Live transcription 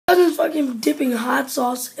I was fucking dipping hot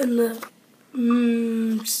sauce in the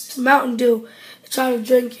Mountain Dew, trying to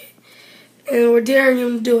drink it, and we're daring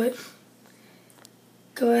him to do it.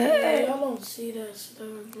 Go ahead. Y'all don't see that stuff,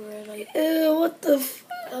 bro. Like, Ew, what the f...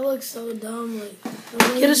 That looks so dumb. Like,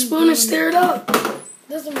 Get a spoon and stir it up.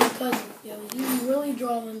 This is my cousin, yo. He's really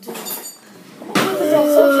drawing too. I'm Ew.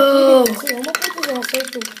 gonna put this on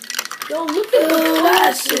social. Yo, look at Ew,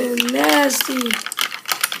 that's so nasty.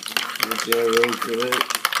 Yeah, real good.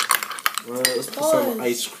 Well, let's put some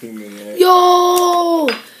ice cream in there. Yo,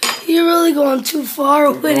 you're really going too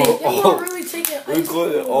far with it. You're really taking ice cream. We're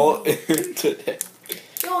going all into that.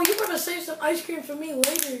 Yo, you better save some ice cream for me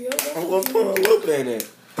later, yo. I'm gonna put a little bit in it.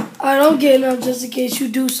 I don't get enough just in case you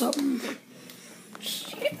do something.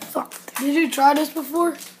 Shit, fuck. Did you try this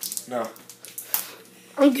before? No.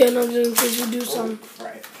 I'm getting enough just in case you do something.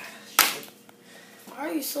 Right. Why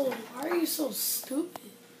are you so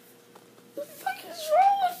stupid? What the fuck is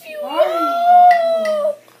wrong with you? Why are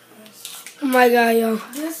you? Oh my god, yo.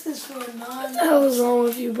 This is for What non. the hell is wrong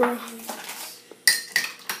with you, bro?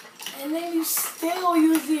 And then you still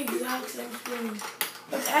use the exact same spoon.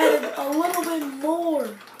 But added a little bit more.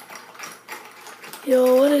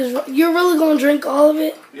 Yo, what is wrong? You're really gonna drink all of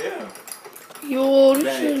it? Yeah. Yo,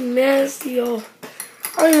 this shit nasty, yo.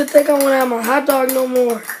 I don't even think I wanna have my hot dog no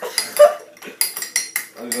more.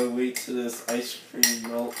 I'm gonna wait till this ice cream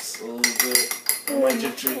melts a little bit. I might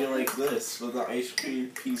just drink it like this with the ice cream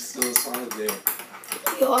piece still inside there.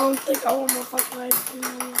 Yo, I don't think I want my fucking ice cream no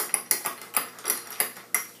more.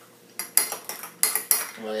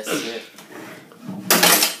 Well, that's it.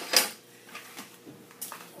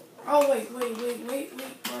 Oh, wait.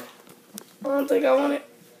 I don't think I want it.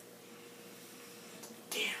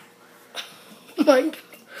 Damn. Oh my god.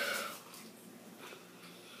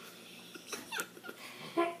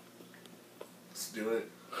 Let's do it.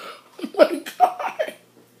 Oh my god.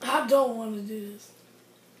 I don't want to do this.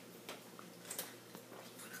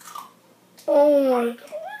 Oh my god.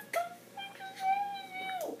 What the fuck is wrong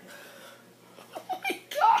with you? Oh my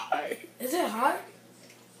god. Is it hot?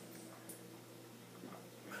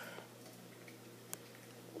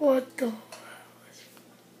 What the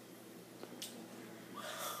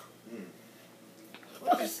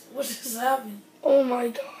What just happened? Oh my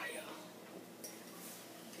god.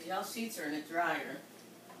 Y'all sheets are in the dryer.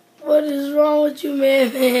 What is wrong with you,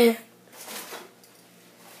 man?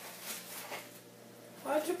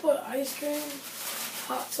 Why'd you put ice cream,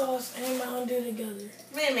 hot sauce, and Mountain Dew together?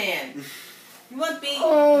 Man. You want beef?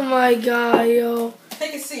 Oh my god, yo.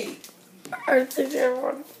 Take a seat. I think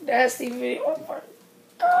everyone nasty video. Oh my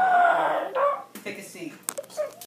god. Take a seat.